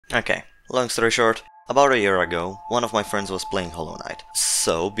Okay, long story short, about a year ago, one of my friends was playing Hollow Knight.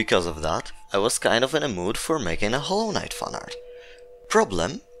 So, because of that, I was kind of in a mood for making a Hollow Knight fanart.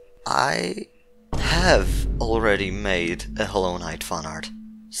 Problem? I have already made a Hollow Knight fanart.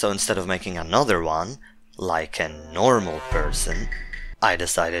 So instead of making another one, like a normal person, I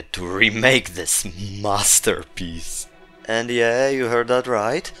decided to remake this masterpiece. And yeah, you heard that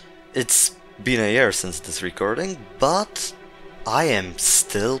right. It's been a year since this recording, but I am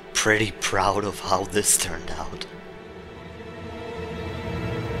still pretty proud of how this turned out.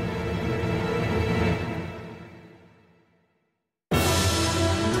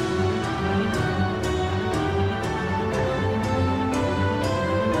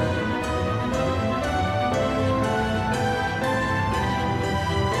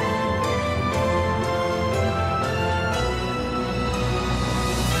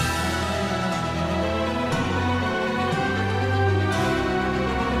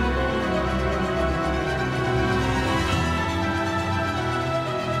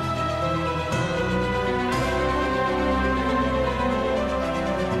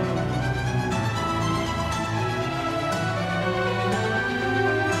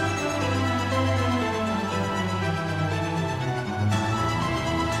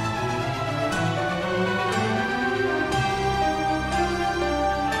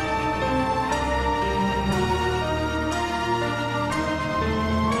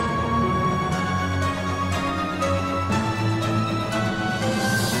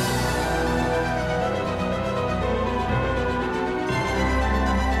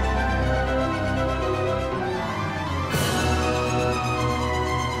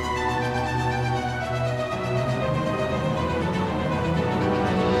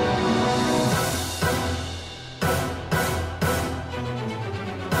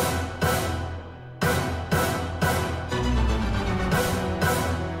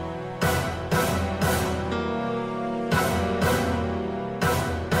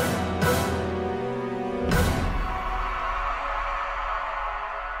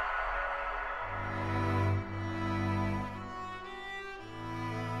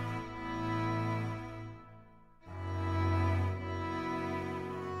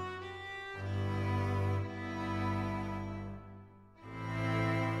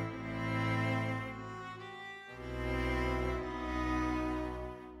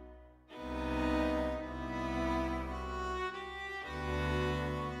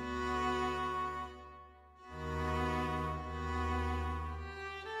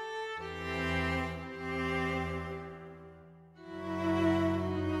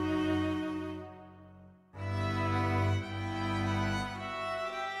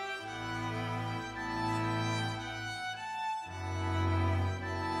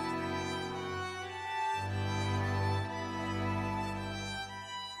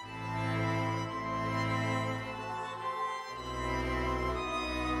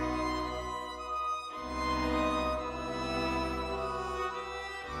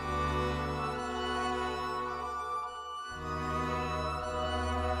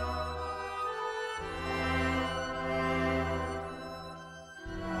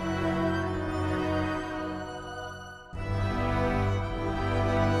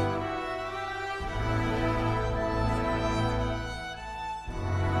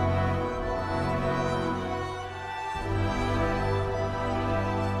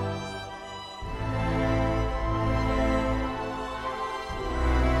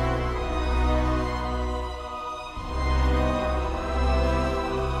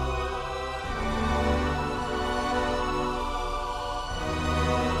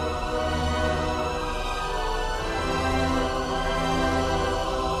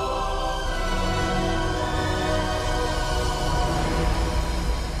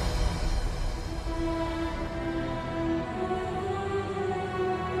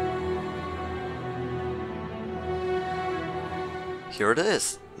 Here it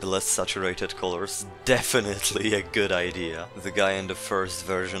is! The less saturated colors, definitely a good idea. The guy in the first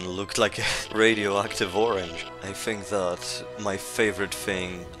version looked like a radioactive orange. I think that my favorite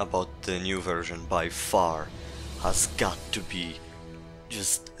thing about the new version by far has got to be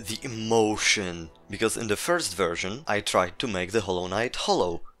just the emotion. Because in the first version I tried to make the Hollow Knight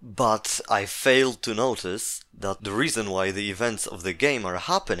hollow, but I failed to notice that the reason why the events of the game are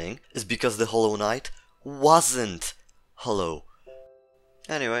happening is because the Hollow Knight wasn't hollow.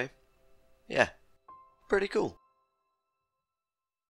 Anyway, yeah, pretty cool.